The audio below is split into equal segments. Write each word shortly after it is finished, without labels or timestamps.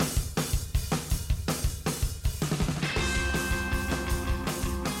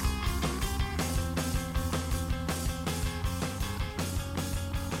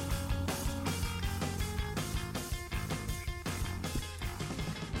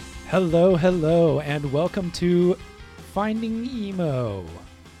Hello, and welcome to Finding Emo,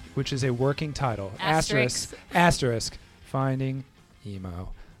 which is a working title. Asterisk, Finding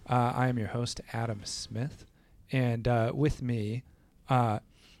Emo. I am your host, Adam Smith, and with me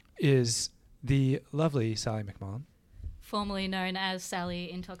is the lovely Sally McMullen. Formerly known as Sally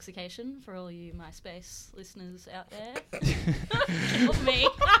Intoxication for all you MySpace listeners out there. Not me.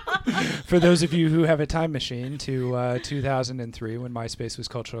 For those of you who have a time machine to 2003 when MySpace was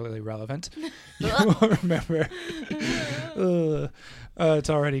culturally relevant, you will remember. It's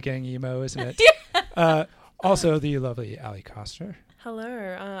already getting emo, isn't it? Also, the lovely Ali Koster.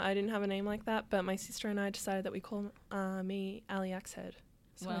 Hello. I didn't have a name like that, but my sister and I decided that we call me Ali Axehead.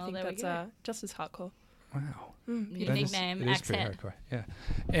 So Well, I think there we that's go. Just as hardcore. Wow. Unique name, It is pretty Axehead. hardcore, yeah.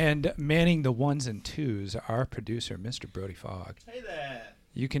 And manning the ones and twos, our producer, Mr. Brody Fogg. Hey there.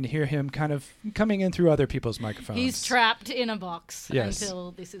 You can hear him kind of coming in through other people's microphones. He's trapped in a box Yes.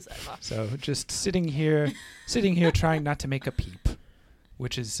 until this is over. So just sitting here trying not to make a peep,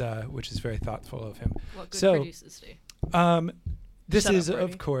 which is very thoughtful of him. What good So, producers do. This Shut up, is, Brody.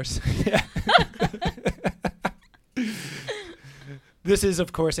 of course, this is,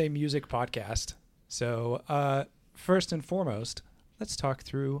 of course, a music podcast. So first and foremost, let's talk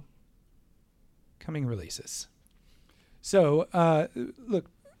through coming releases. So look,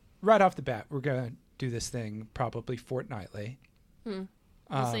 right off the bat, we're going to do this thing probably fortnightly. Hmm.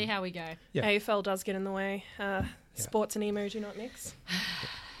 We'll see how we go. Yeah. AFL does get in the way. Sports and emo do not mix.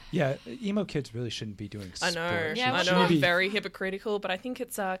 Yeah, emo kids really shouldn't be doing I sports. know. Yeah, I what know. should I'm be- very hypocritical, but I think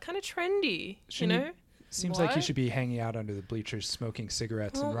it's kind of trendy. Shouldn't you know? Seems like you What? should be hanging out under the bleachers, smoking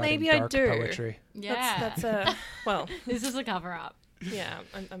cigarettes and Well, writing maybe I dark do. poetry. Yeah. That's well. This is a cover up. Yeah.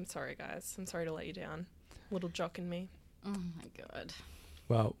 I'm sorry, guys. I'm sorry to let you down. Little jock in me. Oh my god.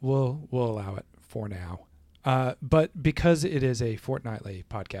 Well, we'll allow it for now. But because it is a fortnightly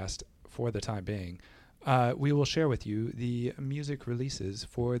podcast for the time being, we will share with you the music releases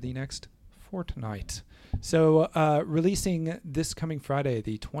for the next fortnight. So releasing this coming Friday,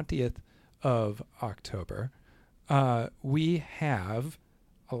 the 20th of October, we have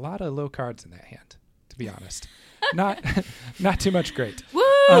a lot of low cards in that hand, to be honest. not too much great. Woo!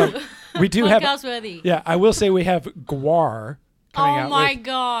 We do have... Podcast worthy. Yeah, I will say we have Guar Oh my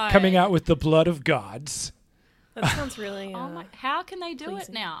god. coming out with The Blood of Gods. That sounds really. Oh my, how can they do it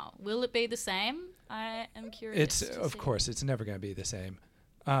pleasing. now? Will it be the same? I am curious. It's to of see. course it's never going to be the same,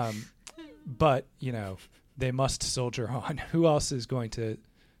 but you know they must soldier on. Who else is going to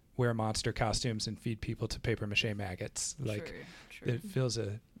wear monster costumes and feed people to paper mache maggots? Like True. it fills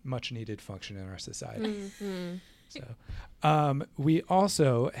a much needed function in our society. Mm-hmm. So we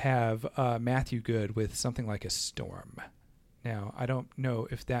also have Matthew Good with Something Like a Storm. Now, I don't know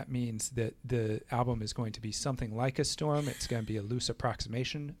if that means that the album is going to be something like a storm, it's going to be a loose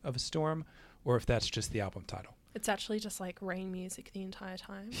approximation of a storm, or if that's just the album title. It's actually just like rain music the entire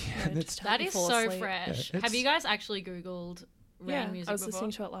time. Yeah, You know, just to That help you is fall so asleep. fresh. Yeah, Have you it's- guys actually Googled rain Yeah, music I was before?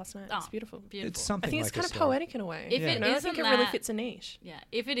 listening to it last night. It's Oh, beautiful. Beautiful. It's something I think like it's kind a of storm. poetic in a way. If Yeah. it You know, I isn't think it really that- fits a niche. Yeah,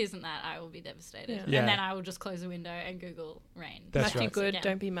 if it isn't that, I will be devastated. Yeah. Yeah. And then I will just close the window and Google rain. That's Matthew right. Good, Yeah.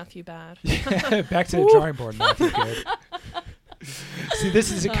 don't be Matthew Bad. Back to the drawing board, Matthew Good. See,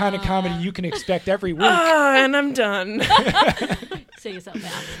 this is the kind of comedy you can expect every week. And I'm done. See yourself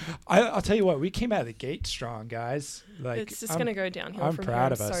out. I'll tell you what, we came out of the gate strong, guys. Like It's just I'm- going to go downhill I'm from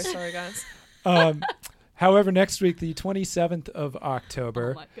proud here. of I'm us. so sorry, guys. However, next week, the 27th of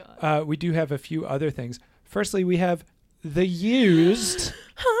October, Oh my god. we do have a few other things. Firstly, we have The Used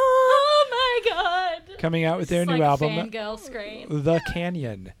Oh my god. coming out with their It's new like album, a fangirl scream. The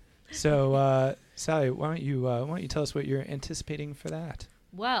Canyon. So, Sally, why don't you tell us what you're anticipating for that?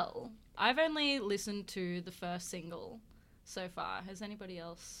 Well, I've only listened to the first single so far. Has anybody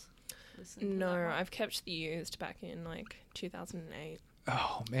else listened to No, that one? I've kept the used back in like 2008.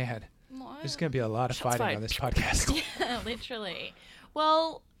 Oh man, What? there's gonna be a lot of Shots fighting fired. on this podcast. Yeah, literally.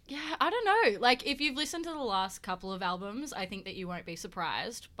 Well, yeah, I don't know. Like, if you've listened to the last couple of albums, I think that you won't be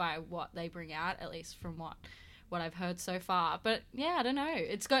surprised by what they bring out, at least from what I've heard so far. But yeah, I don't know.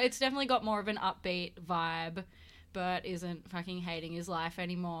 It's definitely got more of an upbeat vibe. Bert isn't fucking hating his life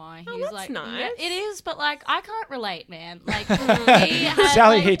anymore. Oh, He's that's like, nice. yeah, it is, but like, I can't relate, man. Like, he has,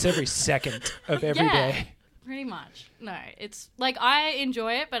 Sally like, hates every second of every day. Yeah. Pretty much. No, it's like I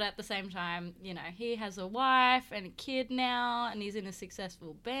enjoy it, but at the same time, you know, he has a wife and a kid now, and he's in a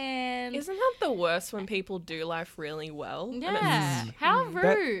successful band. Isn't that the worst when people do life really well? And Yeah. How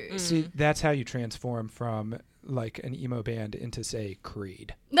That- rude. See, that's how you transform from like an emo band into, say,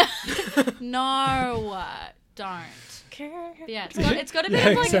 Creed. No. don't. Care. Yeah, it's got a bit Yeah,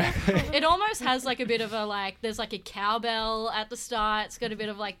 of like exactly. it almost has like a bit of a like there's like a cowbell at the start. It's got a bit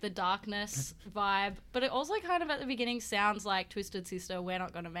of like the darkness vibe, but it also kind of at the beginning sounds like Twisted Sister. We're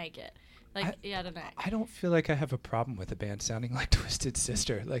not gonna make it. Like I don't know. I don't feel like I have a problem with a band sounding like Twisted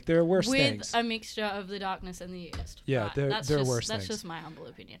Sister. Like there are worse With things. a mixture of the darkness and the Used. Yeah, But there are just, worse That's things. just my humble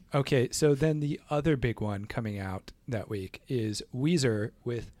opinion. Okay, so then the other big one coming out that week is Weezer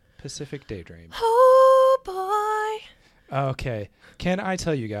with Pacific Daydream. Oh boy. Okay, can I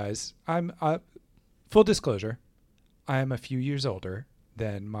tell you guys? I'm full disclosure. I am a few years older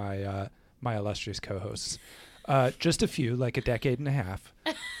than my my illustrious co-hosts. Just a few, like a decade and a half.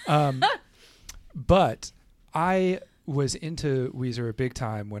 But I was into Weezer a big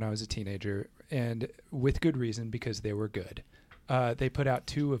time when I was a teenager, and with good reason, because they were good. They put out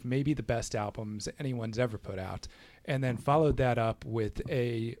 2 of maybe the best albums anyone's ever put out, and then followed that up with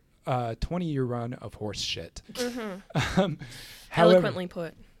a 20-year run of horse shit. However, Eloquently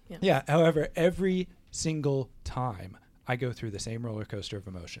put. yeah, however, every single time I go through the same roller coaster of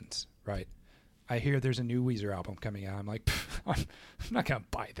emotions, right? I hear there's a new Weezer album coming out. I'm like, I'm not going to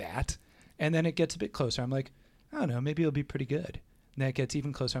buy that. And then it gets a bit closer. I'm like, I don't know, maybe it'll be pretty good. And then it gets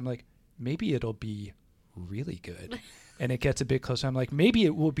even closer. I'm like, maybe it'll be really good. And it gets a bit closer. I'm like, maybe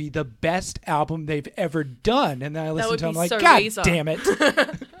it will be the best album they've ever done. And then I listen would to it. I'm be like, so God Weezer. damn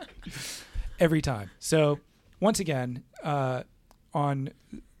it. Every time. So once again, on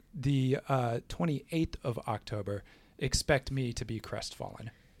the 28th of October, expect me to be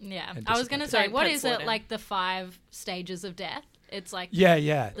crestfallen. Yeah, And I was gonna disappointed. say, what Don't is pencil it it in. like? The 5 stages of death. It's like Yeah,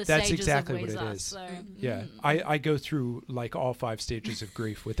 the that's stages exactly of what it Weezer, is. So, Yeah, I go through like all 5 stages of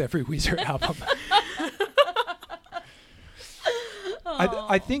grief with every Weezer album.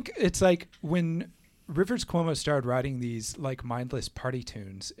 I think it's like when Rivers Cuomo started writing these like mindless party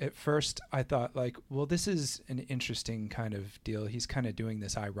tunes. At first, I thought like, well, this is an interesting kind of deal. He's kind of doing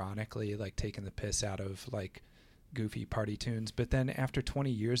this ironically, like taking the piss out of like goofy party tunes. But then after 20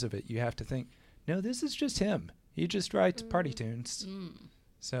 years of it, you have to think, no, this is just him. He just writes party tunes.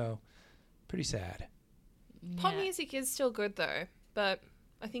 So, pretty sad. Pop Yeah. music is still good though, but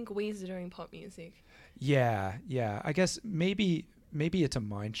I think Weezer doing pop music. Yeah. I guess maybe it's a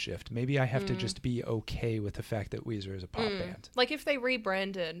mind shift. Maybe I have to just be okay with the fact that Weezer is a pop band. Like if they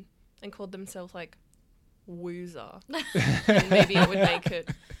rebranded and called themselves like Woozer, then maybe it would make it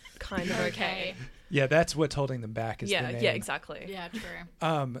kind of okay. Yeah, that's what's holding them back. Is the name. Yeah, exactly. Yeah,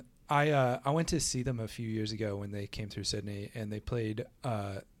 true. I went to see them a few years ago when they came through Sydney, and they played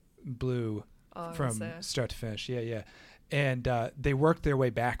Blue Oh, I was from there. start to finish. Yeah. And they worked their way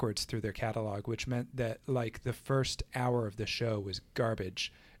backwards through their catalog, which meant that like the first hour of the show was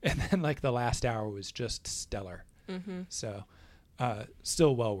garbage, and then like the last hour was just stellar. Mm-hmm. So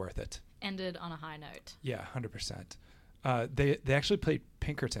still well worth it. Ended on a high note. Yeah, 100%. They actually played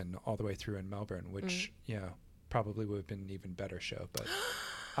Pinkerton all the way through in Melbourne, which probably would have been an even better show. But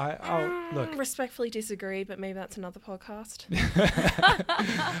I'll look. Respectfully disagree, but maybe that's another podcast.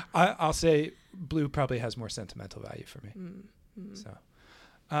 I'll say Blue probably has more sentimental value for me. So,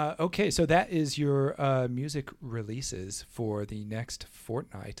 okay, so that is your music releases for the next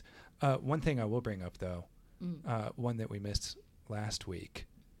fortnight. One thing I will bring up though, one that we missed last week,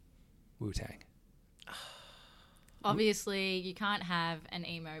 Wu-Tang. Obviously, you can't have an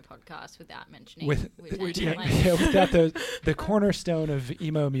emo podcast without mentioning Wu-Tang. Wu-Tang. Like, Yeah, without the cornerstone of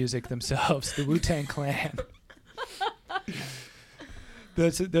emo music themselves, the Wu-Tang Clan.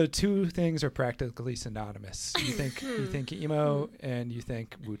 The 2 things are practically synonymous. You think emo and you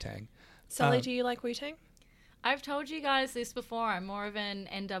think Wu-Tang. Sally, do you like Wu-Tang? I've told you guys this before. I'm more of an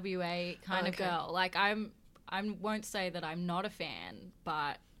NWA kind of Okay. girl. Like I won't say that I'm not a fan,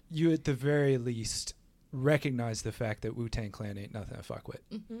 but You at the very least recognize the fact that Wu-Tang Clan ain't nothing to fuck with.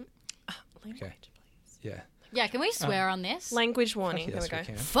 Language, Okay. please. Yeah. yeah, can we swear on this? Language warning. Fuck yes, There we we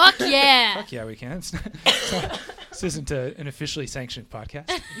go. can. Fuck yeah! Fuck yeah, we can. This isn't an officially sanctioned podcast.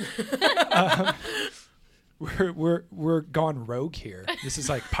 We're gone rogue here. This is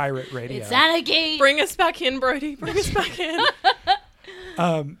like pirate radio. It's anarchy. Bring us back in, Brody. Bring us back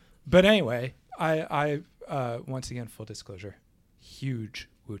in. But anyway, I once again, full disclosure, huge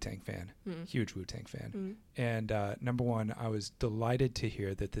Wu-Tang fan. Huge Wu-Tang fan. And number one, I was delighted to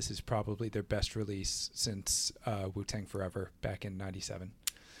hear that this is probably their best release since Wu-Tang Forever back in '97.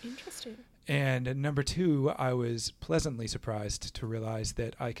 Interesting. And number two, I was pleasantly surprised to realize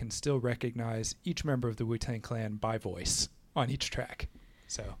that I can still recognize each member of the Wu-Tang Clan by voice on each track.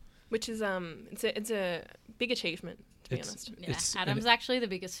 So Which is it's a big achievement, to be honest. Yeah, it's Adam's actually the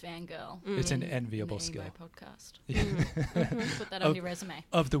biggest fangirl. it's an in enviable the skill Emo podcast. Put that on your resume.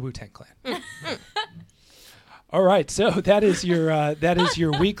 of the Wu-Tang Clan. All right, so that is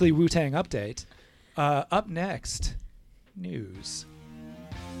your weekly Wu-Tang update. Up next, news.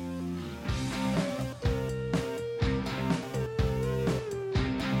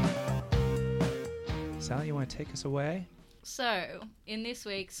 Sally, you want to take us away? So, in this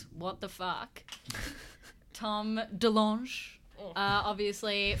week's What the Fuck, Tom DeLonge,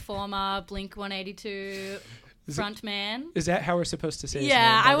 obviously former Blink-182 frontman. Is that how we're supposed to say his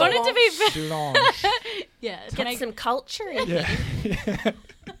Yeah, name? I wanted to be... DeLonge. Yeah, Get some culture in here. Yeah.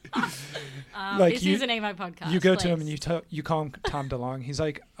 Like this is a name of my podcast. You go to him please. and you call him Tom DeLonge. He's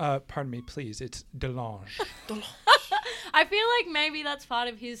like, pardon me, please, it's DeLonge. I feel like maybe that's part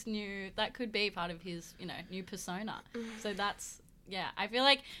of his that could be part of his, new persona. So that's, I feel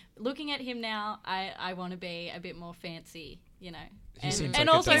like looking at him now, I want to be a bit more fancy, He and, seems and like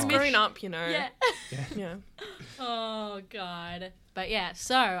a also DeLonge. Growing up, Yeah. Yeah. Oh, God. But yeah,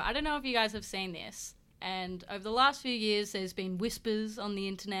 so I don't know if you guys have seen this. And over the last few years, there's been whispers on the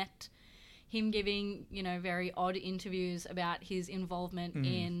internet, him giving, very odd interviews about his involvement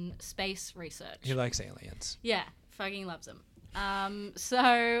in space research. He likes aliens. Yeah, fucking loves them.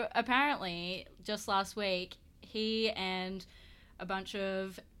 So apparently, just last week, he and a bunch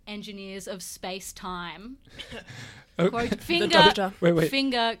of engineers of space-time, quote,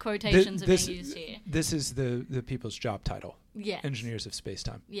 finger quotations are being used here. This is the people's job title. Yes. Engineers of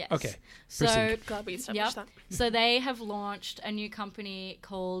Space-Time. Yes. Okay. So, proceed. Glad we established that. So they have launched a new company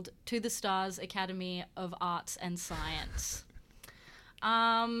called To the Stars Academy of Arts and Science.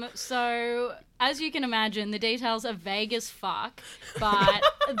 So as you can imagine, the details are vague as fuck, but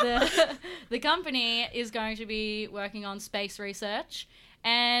the company is going to be working on space research.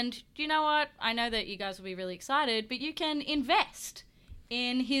 And you know what? I know that you guys will be really excited, but you can invest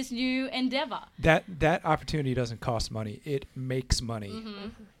in his new endeavor. That opportunity doesn't cost money. It makes money. Mm-hmm.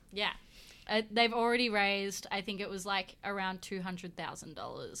 Yeah. They've already raised, I think it was like around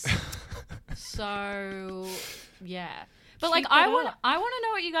 $200,000. So, yeah. But like, I want to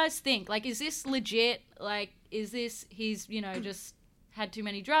know what you guys think. Like, is this legit? Like, is this he's just had too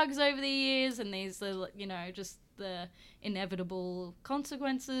many drugs over the years, and these just the inevitable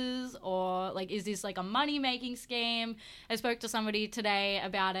consequences, or like, is this like a money making scheme? I spoke to somebody today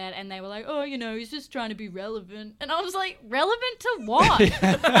about it, and they were like, oh, he's just trying to be relevant, and I was like, relevant to what?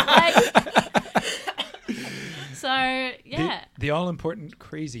 So yeah, the all important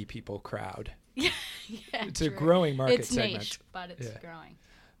crazy people crowd. yeah, It's true. a growing market it's segment. niche, but it's growing.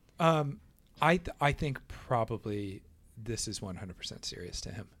 I think probably this is 100% serious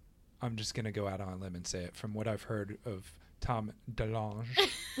to him. I'm just going to go out on a limb and say it. From what I've heard of Tom DeLonge,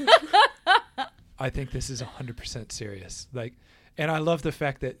 I think this is 100% serious. Like, and I love the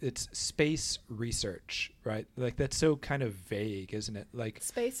fact that it's space research, right? Like, that's so kind of vague, isn't it? Like,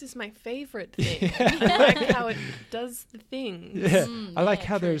 Space is my favorite thing. I like how it does the things. yeah, I like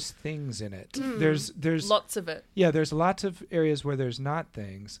how true. there's things in it. There's Lots of it. Yeah, there's lots of areas where there's not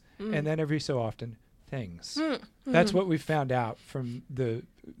things, and then every so often things. That's what we found out from the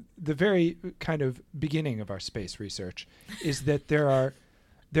very kind of beginning of our space research, is that there are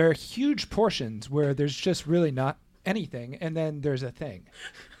huge portions where there's just really not anything, and then there's a thing.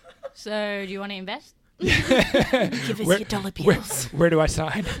 So, do you want to invest? Give us your dollar bills. Where do I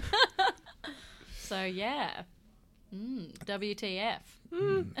sign? So yeah, WTF?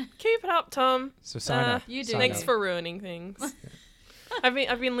 Keep it up, Tom. So sign up. You do. Sign Thanks up. for ruining things. I've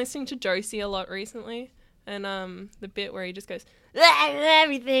been listening to Josie a lot recently, and the bit where he just goes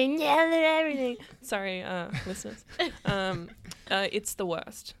everything. Sorry, listeners. It's the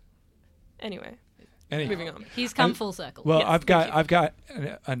worst. Anyway, moving on. He's come full circle. Well, Yes, I've got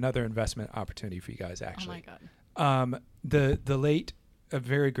another investment opportunity for you guys. Actually, Oh my god. The late,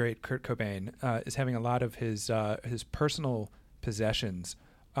 very great Kurt Cobain is having a lot of his personal possessions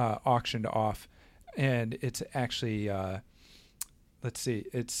auctioned off, and it's actually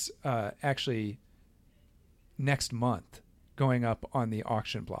it's actually next month going up on the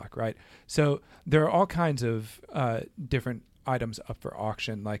auction block, right? So there are all kinds of different items up for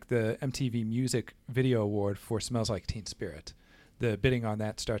auction, like the MTV Music Video Award for Smells Like Teen Spirit. The bidding on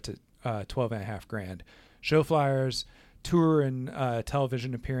that starts at $12,500. Show flyers, tour and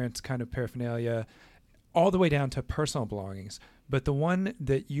television appearance kind of paraphernalia, all the way down to personal belongings. But the one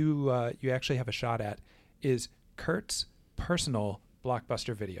that you actually have a shot at is Kurt's personal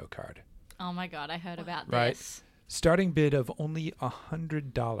Blockbuster video card. Oh my god, I heard about Right. this. Starting bid of only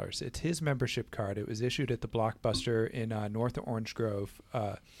 $100. It's his membership card. It was issued at the Blockbuster in North Orange Grove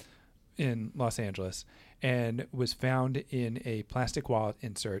in Los Angeles, and was found in a plastic wallet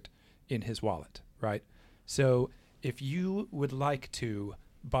insert in his wallet, right? So if you would like to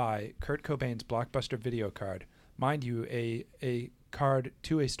buy Kurt Cobain's Blockbuster video card, mind you, a card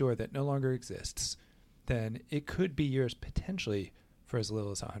to a store that no longer exists, then it could be yours potentially for as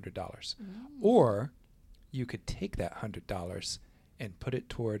little as $100. Or you could take that $100 and put it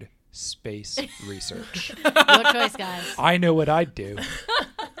toward space research. Your choice, guys. I know what I'd do.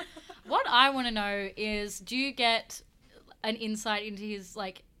 What I want to know is, do you get an insight into his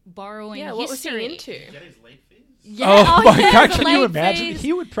like borrowing Yeah, what was he history? into? Get his late fees? Yeah. Oh my yeah, God, the can you late imagine? fees.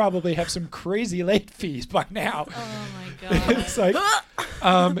 He would probably have some crazy late fees by now. Oh my God. It's like,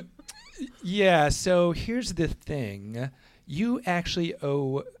 yeah, so here's the thing. You actually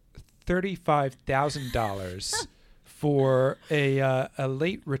owe $35,000 for a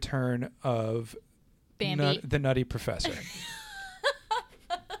late return of Bambi. the Nutty Professor.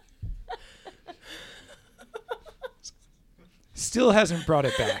 Still hasn't brought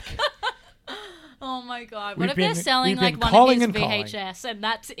it back. Oh my God. We've What if they're been- selling we've been like one calling of his and calling. VHS and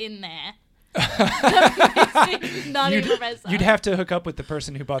that's in there? Nutty Professor. You'd have to hook up with the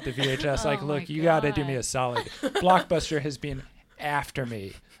person who bought the VHS. Like, Oh look, my you got to do God. me a solid. Blockbuster has been after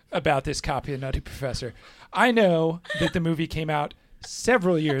me about this copy of Nutty Professor. I know that the movie came out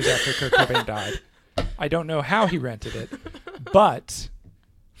several years after Kurt Cobain died. I don't know how he rented it, but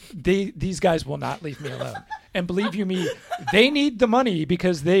these guys will not leave me alone. And believe you me, they need the money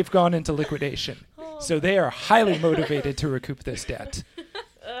because they've gone into liquidation. So they are highly motivated to recoup this debt.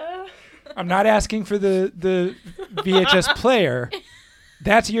 I'm not asking for the VHS player.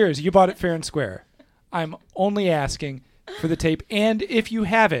 That's yours. You bought it fair and square. I'm only asking for the tape, and if you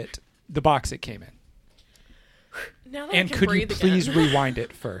have it, the box it came in. Now that And I can could you breathe please again. rewind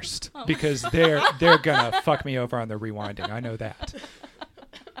it first? Because they're gonna fuck me over on the rewinding. I know that.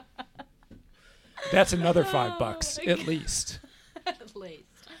 That's another $5 at least. At least.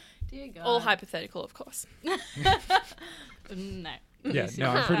 Dear God. All hypothetical, of course. No. Yeah, This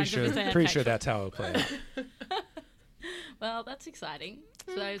no, is I'm pretty 100% sure factual. that's how it'll play out. Well, that's exciting.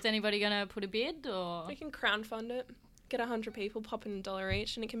 So is anybody going to put a bid or? We can crowdfund it. Get 100 people, pop in $1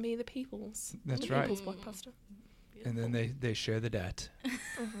 each, and it can be the people's. That's the right. People's blockbuster. And then they share the debt.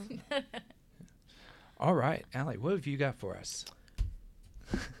 All right, Allie, what have you got for us?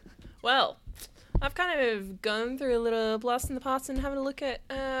 Well, I've kind of gone through a little blast in the past and having a look at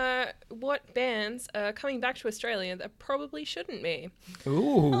what bands are coming back to Australia that probably shouldn't be.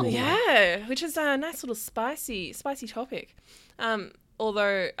 Ooh. Yeah, which is a nice little spicy topic.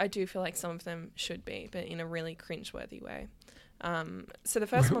 Although I do feel like some of them should be, but in a really cringeworthy way. So the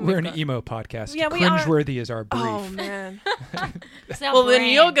first one We're we've an got- emo podcast. Yeah, we are. Cringeworthy is our brief. Oh man. It's our Well, then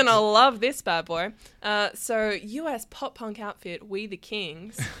you're brand. gonna love this bad boy. So US pop punk outfit We the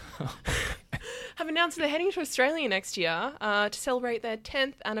Kings have announced they're heading to Australia next year to celebrate their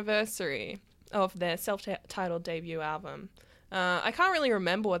 10th anniversary of their self-titled debut album. I can't really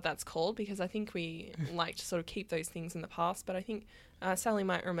remember what that's called because I think we like to sort of keep those things in the past, but I think Sally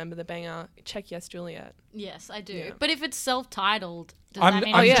might remember the banger Check Yes Juliet. Yes, I do. Yeah. But if it's self-titled, does I'm- that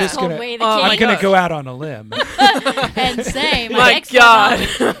mean I'm it's just called gonna- We the Oh my I'm King? going gosh. to go out on a limb. And say my, My next God.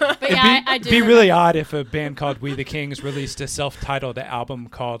 one up. But yeah, I do. It'd be remember. really odd if a band called We the Kings released a self-titled album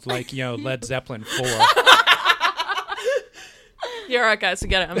called, like, Led Zeppelin 4. You're right, guys.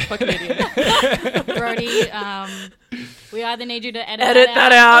 Forget it. I'm a fucking idiot. Brody, we either need you to edit Edit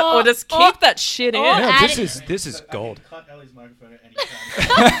that out or just keep that shit in. or No, add this is gold. Cut Ellie's microphone at any time.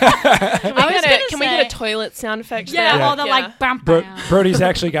 Can we get a toilet sound effect? Yeah, there? or the like bam, Bro- bam. Brody's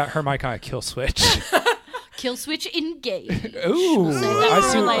actually got her mic on a kill switch. Kill switch engage. Ooh, Save that I for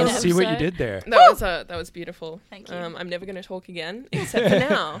see, a later I see what you episode. did there. That was beautiful. Thank you. I'm never going to talk again, except for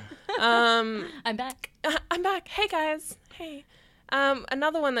now. I'm back. I'm back. Hey guys. Hey.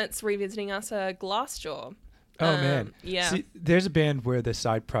 Another one that's revisiting us, Glassjaw. Oh, man. Yeah. See, there's a band where the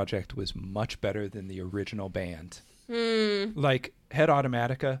side project was much better than the original band. Like Head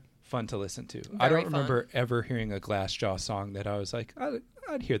Automatica, fun to listen to. I Very don't fun. remember ever hearing a Glassjaw song that I was like,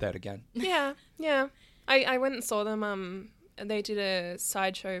 I'd hear that again. Yeah. I went and saw them. They did a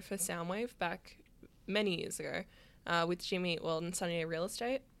sideshow for Soundwave back many years ago with Jimmy Eat World and Sunny Day Real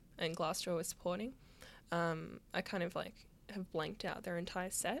Estate, and Glassjaw was supporting. I kind of like have blanked out their entire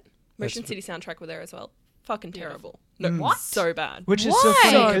set. Motion City soundtrack were there as well. Fucking terrible. No, What? So bad. Which is so Why?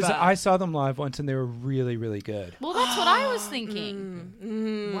 funny So because bad. I saw them live once and they were really, really good. Well, that's what I was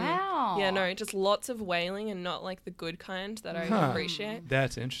thinking. Wow. Yeah, no, just lots of wailing and not like the good kind that I Huh. appreciate.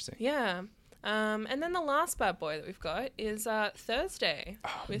 That's interesting. Yeah. And then the last bad boy that we've got is Thursday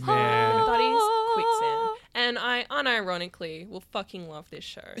with man. Buddies Quicksand. And I unironically will fucking love this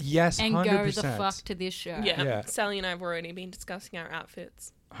show. Yes, And 100%. go the fuck to this show. Yeah. Yeah. Sally and I have already been discussing our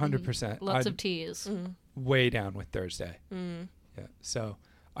outfits. 100%. Lots I'd of tears. way down with Thursday. Mm. Yeah. So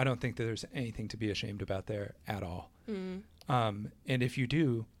I don't think that there's anything to be ashamed about there at all. Mm. And if you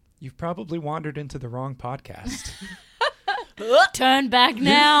do, you've probably wandered into the wrong podcast. Turn back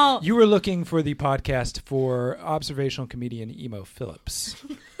now. You were looking for the podcast for observational comedian Emo Phillips,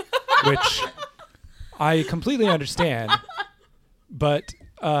 which I completely understand, but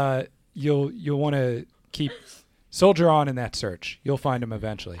you'll want to soldier on in that search. You'll find him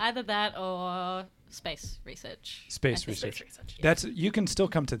eventually. Either that or space research. Space I think. research. Space research. That's you can still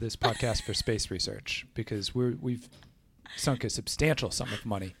come to this podcast for space research because we've sunk a substantial sum of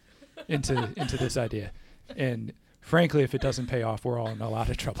money into this idea, and frankly, if it doesn't pay off, we're all in a lot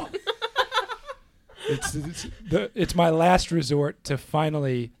of trouble. It's my last resort to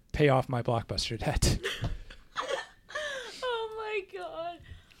finally pay off my Blockbuster debt. Oh my god.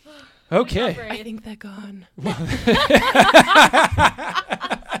 Okay. I think they're gone.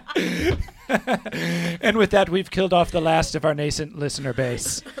 And with that, we've killed off the last of our nascent listener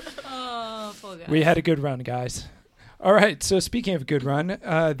base. Oh, poor guy. We had a good run, guys. All right. So speaking of good run,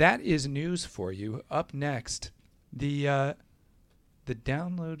 that is news for you. Up next, the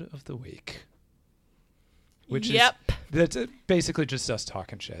download of the week, which Yep. that's basically just us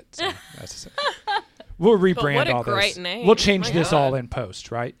talking shit. So that's we'll rebrand what a all great this. name. We'll change My this God. all in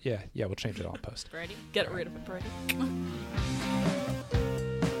post, right? Yeah, we'll change it all in post. Brody. Get rid of it, Brody.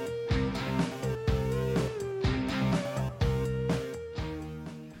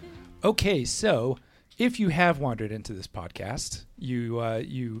 Okay, so if you have wandered into this podcast, you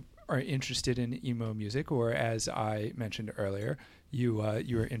are interested in emo music, or as I mentioned earlier, you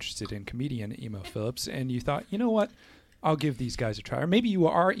are interested in comedian Emo Phillips, and you thought, you know what, I'll give these guys a try. Or maybe you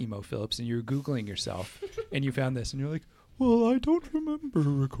are Emo Phillips and you're Googling yourself and you found this and you're like, well, I don't remember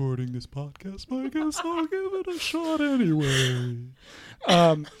recording this podcast, but I guess I'll give it a shot anyway.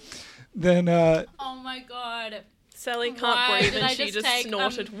 Then Oh my god. Sally can't Why breathe did and I she just just take,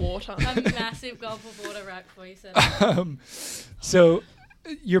 snorted water. A massive gulp of water right before you said that. So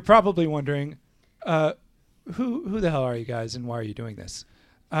you're probably wondering, who the hell are you guys and why are you doing this?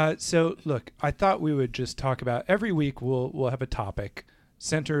 So look, I thought we would just talk about every week. We'll have a topic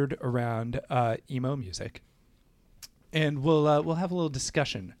centered around emo music, and we'll have a little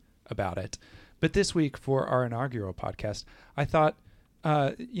discussion about it. But this week for our inaugural podcast, I thought,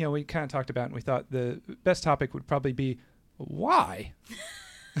 we kind of talked about it and we thought the best topic would probably be why.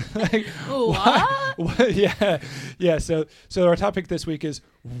 Like, What? what? Yeah. So our topic this week is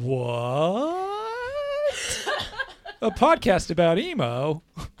what? A podcast about emo?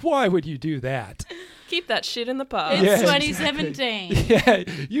 Why would you do that? Keep that shit in the past. It's Yeah, 2017. Yeah,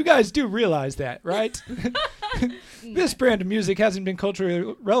 you guys do realize that, right? This brand of music hasn't been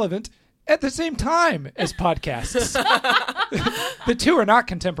culturally relevant at the same time as podcasts. The two are not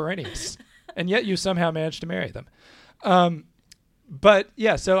contemporaneous, and yet you somehow managed to marry them. But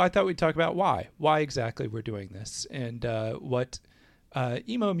yeah, so I thought we'd talk about why exactly we're doing this, and what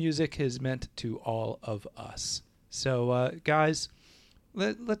emo music has meant to all of us. So, guys,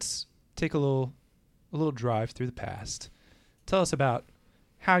 let's take a little drive through the past. Tell us about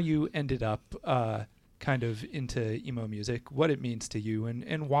how you ended up kind of into emo music, what it means to you,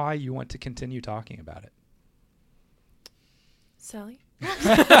 and why you want to continue talking about it. Sally?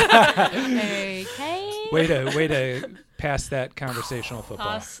 Okay. Way to pass that conversational football.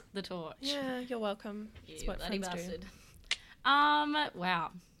 Pass the torch. Yeah, you're welcome. That's You what bloody friends do. bastard.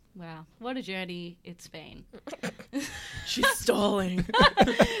 Wow. What a journey it's been. She's stalling.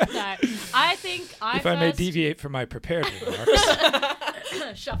 No, I think If I may deviate from my prepared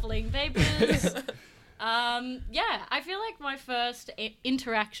remarks. shuffling papers. I feel like my first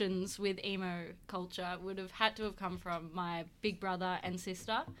interactions with emo culture would have had to have come from my big brother and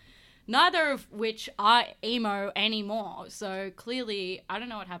sister, neither of which are emo anymore. So clearly, I don't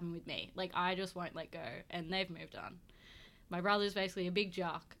know what happened with me. Like, I just won't let go, and they've moved on. My brother's basically a big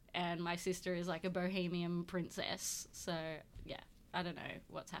jock, and my sister is like a bohemian princess. So, yeah, I don't know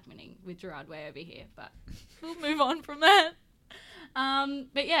what's happening with Gerard Way over here, but we'll move on from that.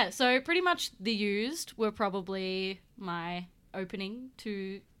 But yeah, so pretty much The Used were probably my opening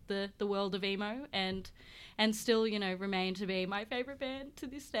to the world of emo, and still, remain to be my favorite band to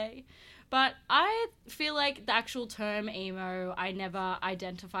this day. But I feel like the actual term emo I never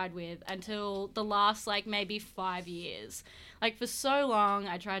identified with until the last, maybe 5 years. Like, for so long,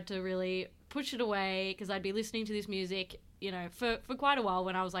 I tried to really push it away because I'd be listening to this music, for quite a while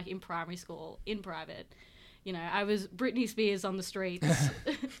when I was, in primary school, in private. I was Britney Spears on the streets,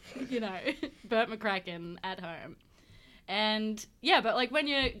 Burt McCracken at home. And yeah, but like when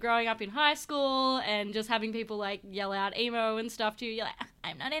you're growing up in high school and just having people like yell out emo and stuff to you, you're like,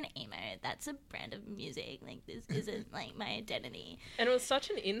 I'm not an emo. That's a brand of music. Like, this isn't like my identity. And it was such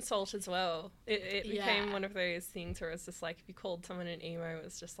an insult as well. It became Yeah. one of those things where it's just like, if you called someone an emo, it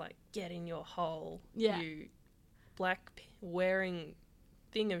was just like, get in your hole, Yeah. you black wearing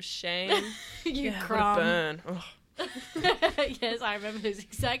thing of shame. You Yeah, what a crumb. burn. Ugh. Yes, I remember those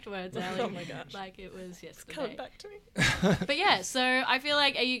exact words, Ali. Oh my gosh. Like it was yesterday. Coming back to me. But yeah, so I feel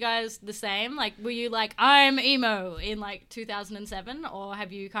like, are you guys the same? Like, were you like, I'm emo in like 2007, or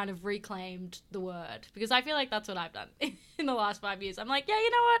have you kind of reclaimed the word? Because I feel like that's what I've done in the last 5 years. I'm like, yeah, you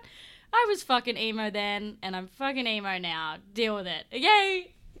know what? I was fucking emo then, and I'm fucking emo now. Deal with it.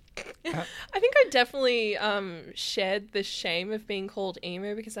 Yay! I think I definitely shared the shame of being called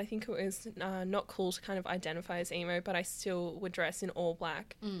emo, because I think it was not cool to kind of identify as emo, but I still would dress in all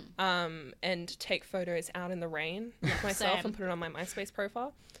black and take photos out in the rain with myself Same. and put it on my MySpace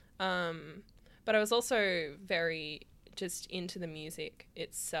profile. But I was also very just into the music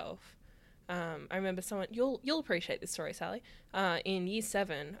itself. I remember someone, you'll appreciate this story, Sally. In year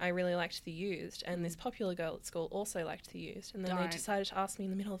 7, I really liked The Used, and this popular girl at school also liked The Used. And then they Don't. decided to ask me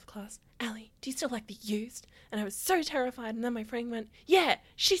in the middle of class, Ali, do you still like The Used? And I was so terrified. And then my friend went, yeah,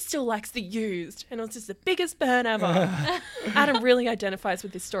 she still likes The Used. And it was just the biggest burn ever. Adam really identifies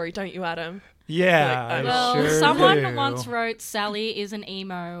with this story, don't you, Adam? Yeah, Like, I Well, sure someone do. once wrote Sally is an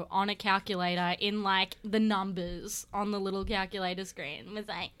emo on a calculator in like the numbers on the little calculator screen. It was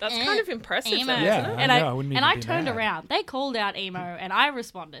like, That's kind of impressive, emo. though, Yeah, isn't it? And I know, I wouldn't even I be turned mad. around. They called out emo, and I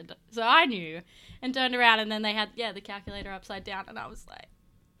responded. So I knew, and turned around, and then they had the calculator upside down, and I was like,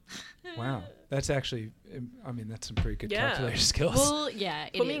 Wow, that's actually, I mean, that's some pretty good Yeah. calculator skills. well, yeah,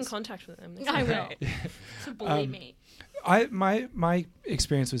 it Put me in is. contact with them. I will. Great. So believe me. My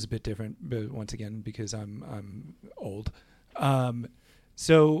experience was a bit different, but once again because I'm old.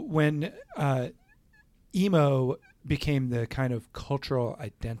 So when emo became the kind of cultural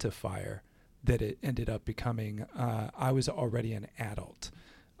identifier that it ended up becoming, I was already an adult.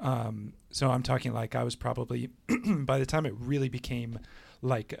 So I'm talking like I was probably by the time it really became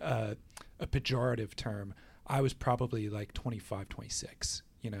like a pejorative term, I was probably like 25, 26.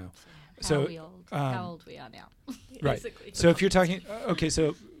 You know. So, How old we are now. Right. Basically. So if you're talking, okay,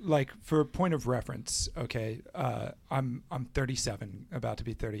 so like for a point of reference, okay, I'm 37, about to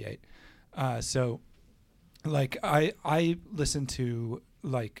be 38. So like I listen to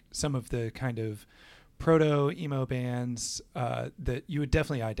like some of the kind of proto emo bands that you would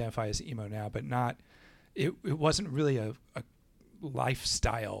definitely identify as emo now, but not. It wasn't really a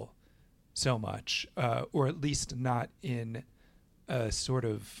lifestyle so much, or at least not in a sort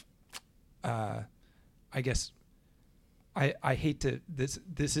of. I guess I hate to this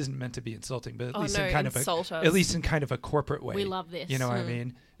isn't meant to be insulting, but at least in kind of insult us. at least in kind of a corporate way. We love this. You know what I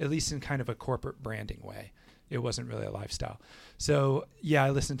mean? At least in kind of a corporate branding way. It wasn't really a lifestyle. So yeah, I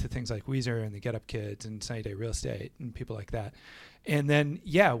listened to things like Weezer and the Get Up Kids and Sunny Day Real Estate and people like that. And then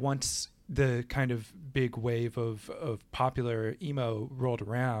yeah, once the kind of big wave of popular emo rolled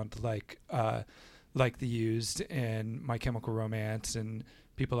around, like The Used and My Chemical Romance and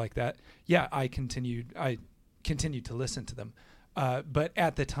people like that. Yeah, I continued to listen to them. But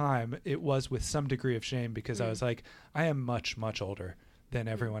at the time, it was with some degree of shame because I was like, I am much, much older than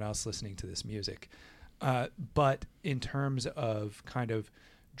everyone else listening to this music. But in terms of kind of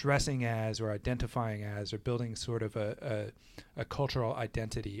dressing as or identifying as or building sort of a cultural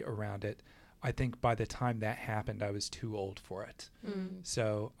identity around it, I think by the time that happened, I was too old for it.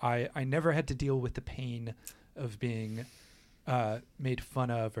 So I never had to deal with the pain of being made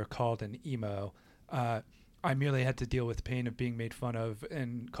fun of or called an emo. I merely had to deal with the pain of being made fun of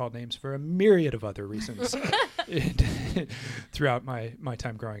and called names for a myriad of other reasons throughout my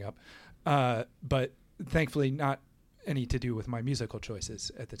time growing up. But thankfully not any to do with my musical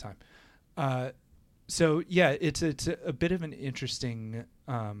choices at the time. So yeah, it's a bit of an interesting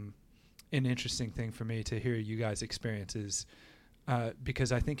thing for me to hear you guys' experiences,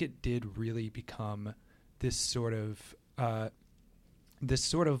 because I think it did really become this sort of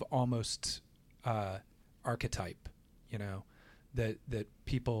almost archetype, you know, that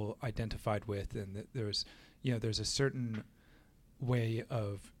people identified with, and that there's a certain way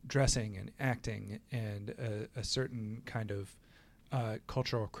of dressing and acting and a certain kind of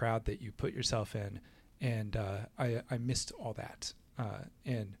cultural crowd that you put yourself in, and I missed all that.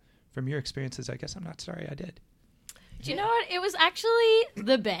 And from your experiences, I guess I'm not sorry I did. Do you know what? It was actually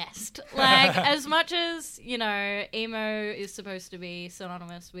the best. Like, as much as, emo is supposed to be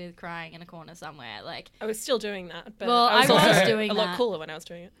synonymous with crying in a corner somewhere, like, I was still doing that, but Well, I was I was also doing a lot that. cooler when I was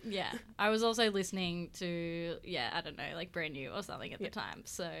doing it. yeah. I was also listening to, I don't know, like Brand New or something at the time,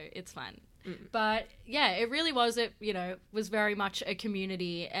 so it's fine. But, yeah, it really was, was very much a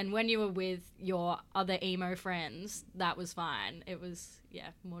community, and when you were with your other emo friends, that was fine. It was,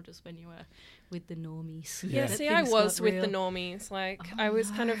 more just when you were with the normies. Yeah, that see, I things was got with real. the normies. Like, I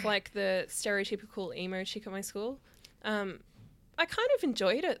was kind of like the stereotypical emo chick at my school. I kind of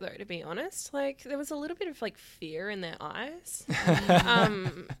enjoyed it, though, to be honest. Like, there was a little bit of, like, fear in their eyes.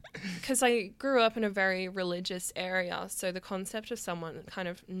 Because I grew up in a very religious area, so the concept of someone kind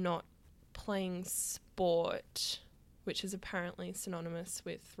of not playing sport, which is apparently synonymous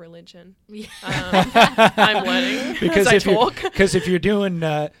with religion. Yeah. I'm learning Because as I if you're, talk. because if you're doing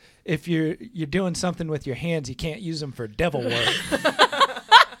if you're doing something with your hands, you can't use them for devil work.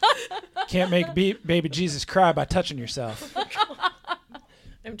 Can't make baby Jesus cry by touching yourself.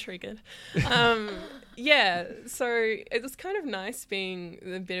 I'm triggered. Yeah, so it was kind of nice being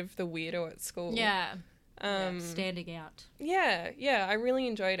a bit of the weirdo at school. Yeah. Um, Standing out. Yeah, I really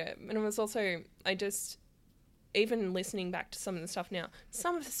enjoyed it. And it was also, even listening back to some of the stuff now,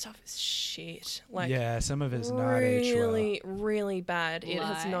 some of the stuff is shit. Like, Yeah, some of it's not aged well. really, really bad. It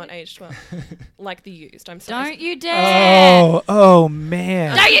has not Like? aged well. Like The Used. I'm sorry. Don't you dare! Oh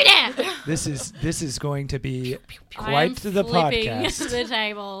man. Don't you dare! This is going to be I'm quite the flipping podcast. the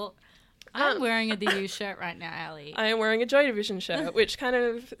table. I'm wearing a DU shirt right now, Ali. I am wearing a Joy Division shirt, which kind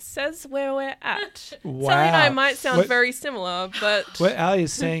of says where we're at. Wow. Sally and I might sound What- very similar, but... What Ali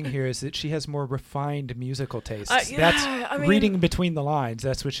is saying here is that she has more refined musical tastes. Yeah, That's I mean- reading between the lines.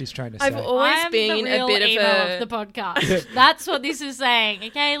 That's what she's trying to say. I've always I'm been the real a bit emo of of the podcast. That's what this is saying,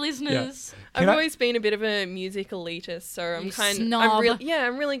 okay, listeners? Can I've I- always been a bit of a music elitist, so I'm You kind snob.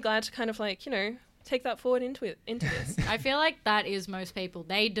 I'm really glad to kind of like, take that forward into this. I feel like that is most people.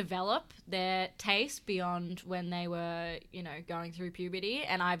 They develop their taste beyond when they were, going through puberty,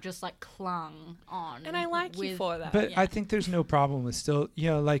 and I've just like clung on. And I like you with- for that. But Yeah. I think there's no problem with still,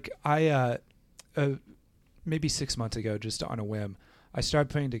 like I, maybe 6 months ago, just on a whim, I started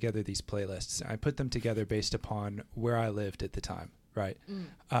putting together these playlists. I put them together based upon where I lived at the time, right?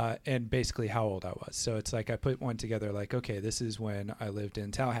 And basically how old I was. So it's like I put one together like, okay, this is when I lived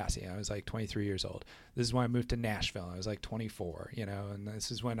in Tallahassee. I was like 23 years old. This is when I moved to Nashville. I was like 24, and this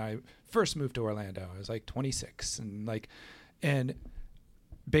is when I first moved to Orlando. I was like 26 and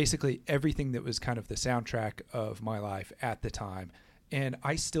basically everything that was kind of the soundtrack of my life at the time. And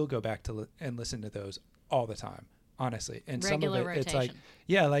I still go back to and listen to those all the time, honestly. And Regular some of it, it's like,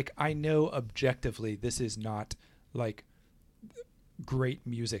 rotation. like I know objectively this is not like great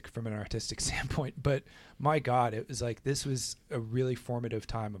music from an artistic standpoint, but my God, it was like, this was a really formative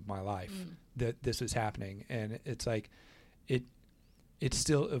time of my life that this was happening. And it's like, it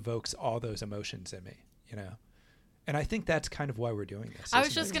still evokes all those emotions in me, And I think that's kind of why we're doing this. I was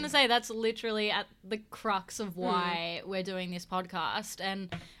isn't just it? going to say that's literally at the crux of why we're doing this podcast.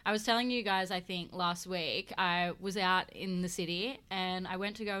 And I was telling you guys, I think last week, I was out in the city and I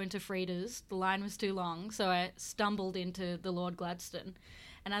went to go into Frida's. The line was too long, so I stumbled into the Lord Gladstone.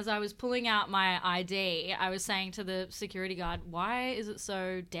 And as I was pulling out my ID, I was saying to the security guard, why is it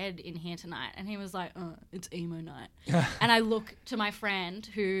so dead in here tonight? And he was like, it's emo night. And I look to my friend,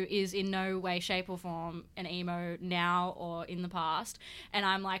 who is in no way, shape or form an emo now or in the past, and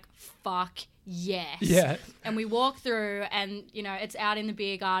I'm like, fuck yes. Yeah. And we walk through and, it's out in the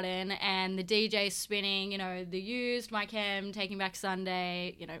beer garden and the DJ's spinning, The Used, My Chem, Taking Back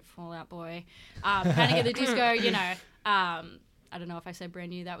Sunday, Fall Out Boy, Panic at the Disco, I don't know if I said Brand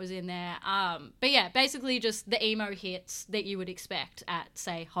New, that was in there. But yeah, basically just the emo hits that you would expect at,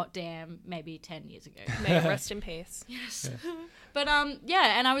 say, Hot Damn maybe 10 years ago. May it rest in peace. Yes. But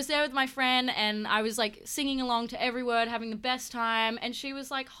and I was there with my friend and I was like singing along to every word, having the best time. And she was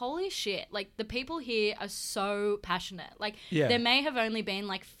like, holy shit, like the people here are so passionate. Like there may have only been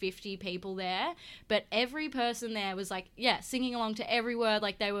like 50 people there, but every person there was like, singing along to every word.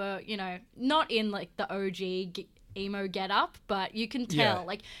 Like they were, not in like the OG emo get up, but you can tell,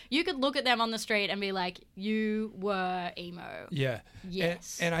 like you could look at them on the street and be like, you were emo.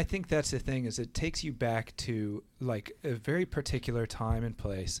 Yes. And I think that's the thing, is it takes you back to like a very particular time and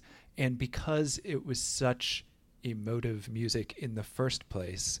place. And because it was such emotive music in the first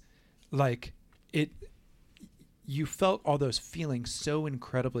place, like you felt all those feelings so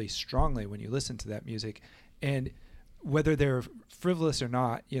incredibly strongly when you listened to that music. And whether they're frivolous or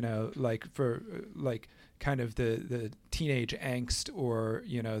not, you know, like for like kind of the teenage angst or,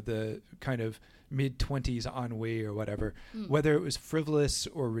 you know, the kind of mid-20s ennui or whatever, whether it was frivolous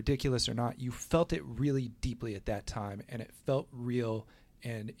or ridiculous or not, you felt it really deeply at that time, and it felt real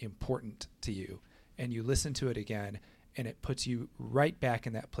and important to you. And you listen to it again, and it puts you right back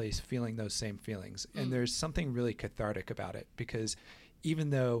in that place feeling those same feelings. And there's something really cathartic about it, because even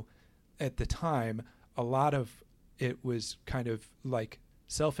though at the time a lot of it was kind of like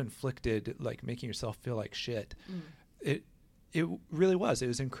self-inflicted, like making yourself feel like shit, it really was. It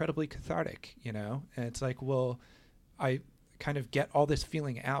was incredibly cathartic, you know? And it's like, well, I kind of get all this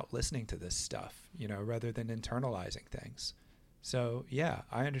feeling out listening to this stuff, you know, rather than internalizing things. So, yeah,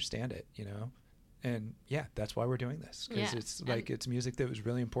 I understand it, you know? And, yeah, that's why we're doing this. Because it's like it's music that was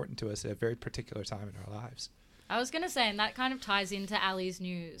really important to us at a very particular time in our lives. I was going to say, and that kind of ties into Ali's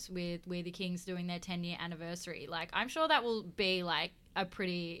news with We the Kings doing their 10-year anniversary. Like, I'm sure that will be, like, a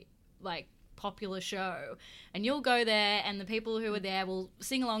pretty, like, popular show. And you'll go there, and the people who are there will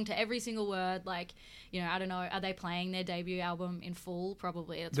sing along to every single word. Like, you know, I don't know, are they playing their debut album in full?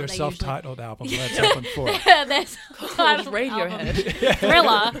 Probably. That's Their what they self-titled album, Led Zeppelin 4. Yeah, their self-titled Radiohead.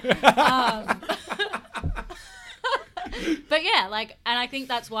 Thriller. But yeah, like, and I think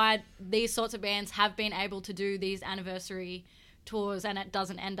that's why these sorts of bands have been able to do these anniversary tours, and it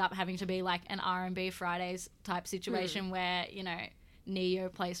doesn't end up having to be like an R&B Fridays type situation where, you know, Neo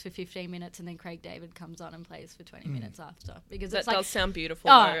plays for 15 minutes and then Craig David comes on and plays for 20 minutes after. Because That it's like, does sound beautiful,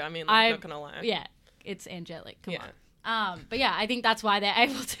 though. I mean, I'm not going to lie. yeah, it's angelic. Come Yeah. on. But yeah, I think that's why they're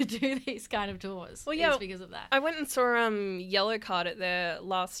able to do these kind of tours. Well, yeah, is because of that. I went and saw Yellow Card at their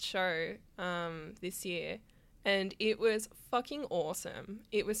last show this year, and it was fucking awesome.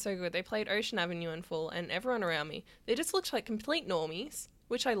 It was so good. They played Ocean Avenue in full, and everyone around me, they just looked like complete normies,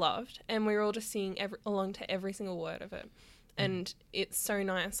 which I loved, and we were all just singing along to every single word of it. And it's so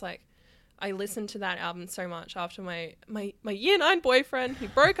nice. Like, I listened to that album so much after my year 9 boyfriend, he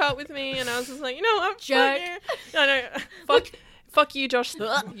broke up with me, and I was just like, you know what, Jerk. fuck you, Josh,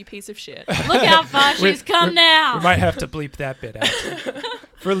 you piece of shit. Look how far she's come now. We might have to bleep that bit out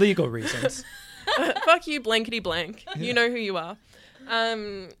for legal reasons. Fuck you, blankety blank. You know who you are.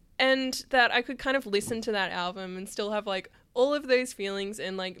 And that I could kind of listen to that album and still have like all of those feelings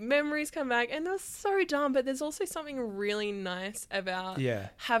and like memories come back, and they're so dumb, but there's also something really nice about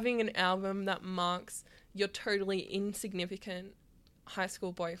having an album that marks your totally insignificant high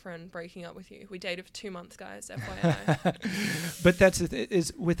school boyfriend breaking up with you. We dated for 2 months, guys, FYI. But that's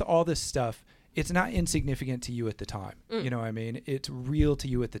is with all this stuff, it's not insignificant to you at the time. You know what I mean? It's real to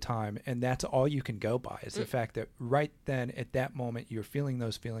you at the time, and that's all you can go by is the fact that right then at that moment you're feeling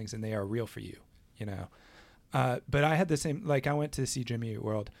those feelings and they are real for you, you know? But I had the same, like I went to see Jimmy Eat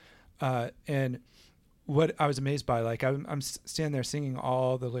World, and what I was amazed by, like I'm standing there singing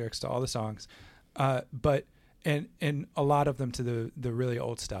all the lyrics to all the songs, but and a lot of them to the really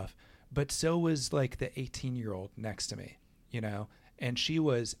old stuff, but so was like the 18-year-old next to me, you know, and she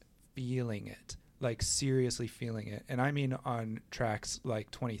was feeling it, like seriously feeling it. And I mean on tracks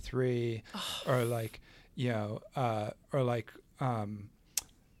like 23 or like, you know, or like,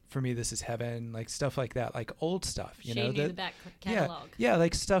 For Me This Is Heaven, like stuff like that, like old stuff, you know, knew the back catalog. Yeah,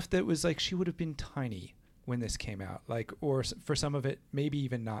 like stuff that was like she would have been tiny when this came out, like, or for some of it, maybe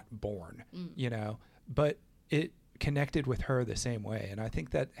even not born, you know, but it connected with her the same way. And I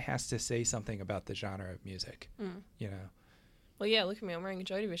think that has to say something about the genre of music, you know. Well, yeah, look at me. I'm wearing a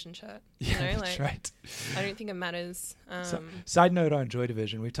Joy Division shirt. Yeah, You know, that's like, right. I don't think it matters. So, side note on Joy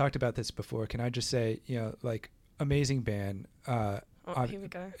Division, we've talked about this before. Can I just say, you know, like amazing band. Here we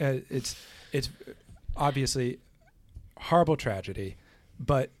go. It's obviously horrible tragedy,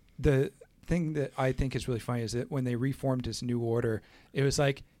 but the thing that I think is really funny is that when they reformed as New Order, it was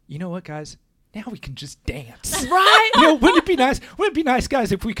like, you know what, guys? Now we can just dance. Right? You know, wouldn't it be nice? Wouldn't it be nice,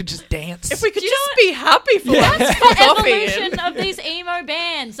 guys, if we could just dance? If we could just be happy for once. The evolution of these emo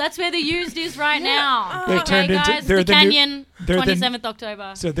bands. That's where the Used is right now. They've Okay, turned into- guys, they're the the new- Canyon, they're the- 27th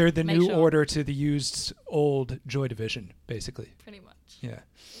October. So they're the Make New sure. Order to the Used old Joy Division, basically. Pretty much. Yeah.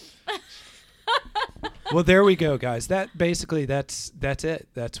 Well, there we go, guys. That basically that's it.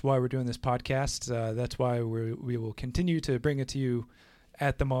 That's why we're doing this podcast. That's why we will continue to bring it to you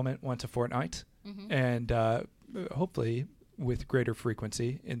at the moment once a fortnight, and hopefully with greater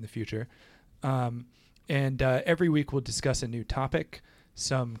frequency in the future. And every week we'll discuss a new topic,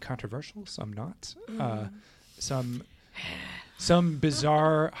 some controversial, some not, some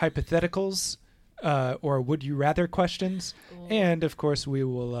bizarre hypotheticals. Or would you rather questions. And of course we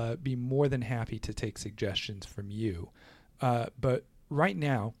will be more than happy to take suggestions from you. But right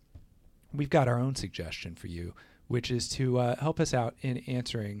now we've got our own suggestion for you, which is to help us out in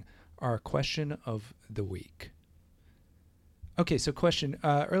answering our question of the week. Okay, so question.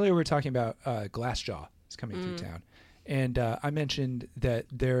 Earlier we were talking about Glassjaw is coming through town. And I mentioned that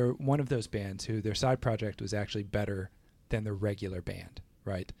they're one of those bands who their side project was actually better than the regular band,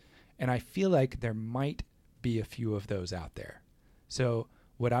 right? And I feel like there might be a few of those out there. So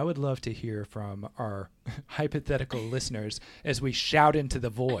what I would love to hear from our hypothetical listeners as we shout into the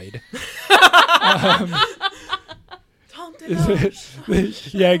void.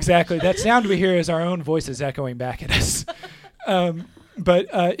 Yeah, exactly. That sound we hear is our own voices echoing back at us. But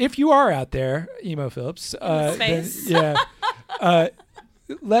if you are out there, Emo Phillips, then,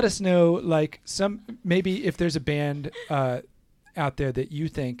 let us know. Like maybe if there's a band out there that you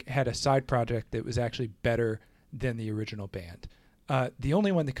think had a side project that was actually better than the original band. The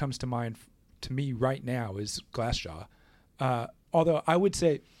only one that comes to mind to me right now is Glassjaw. Although I would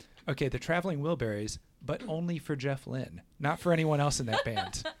say, okay, the Traveling Wilburys, but only for Jeff Lynne, not for anyone else in that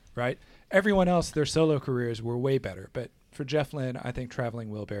band, right? Everyone else, their solo careers were way better, but for Jeff Lynne, I think Traveling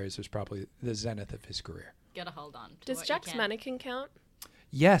Wilburys was probably the zenith of his career. Get a hold on. Does Jack's Mannequin count?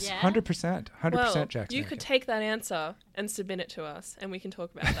 Yes, Yeah? 100%. 100% Well, Jack's you Mannequin. could take that answer and submit it to us, and we can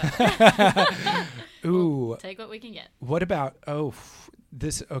talk about that. Ooh, Take what we can get. what about,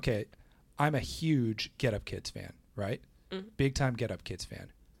 okay, I'm a huge Get Up Kids fan, right? Big time Get Up Kids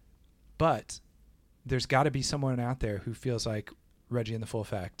fan. But there's got to be someone out there who feels like Reggie and the Full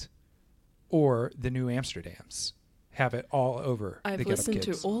Effect or the New Amsterdams have it all over I've the Get Up listened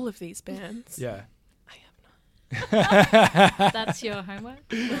to Kids. all of these bands. Yeah. I have not. That's your homework?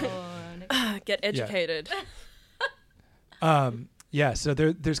 Get educated. Yeah, so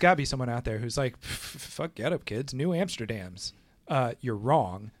there's got to be someone out there who's like, fuck Get Up Kids, New Amsterdams. You're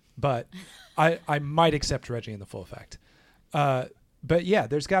wrong, but I might accept Reggie and the Full Effect. But yeah,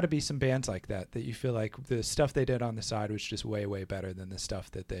 there's got to be some bands like that you feel like the stuff they did on the side was just way, way better than the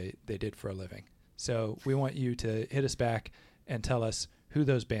stuff that they did for a living. So we want you to hit us back and tell us who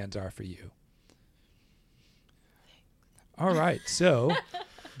those bands are for you. All right, so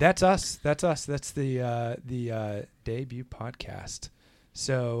that's us. That's the debut podcast.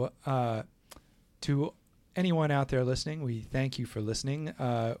 So to anyone out there listening, we thank you for listening.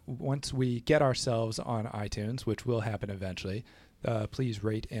 Once we get ourselves on iTunes, which will happen eventually, please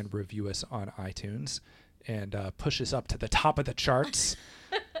rate and review us on iTunes and push us up to the top of the charts.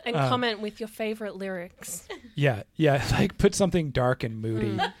 And comment with your favorite lyrics. Yeah, like put something dark and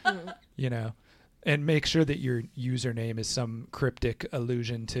moody, and make sure that your username is some cryptic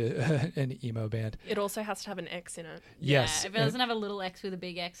allusion to an emo band. It also has to have an X in it. Yes. Yeah, if it doesn't have a little X with a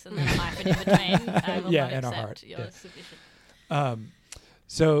big X and then a hyphen in between, I will not and a accept heart. your Yeah. submission.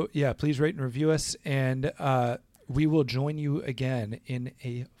 So yeah, please rate and review us, and we will join you again in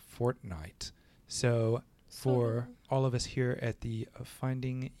a fortnight. So for all of us here at the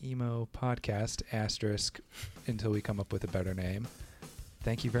Finding Emo podcast, *, until we come up with a better name,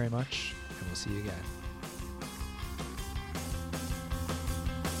 thank you very much, and we'll see you again.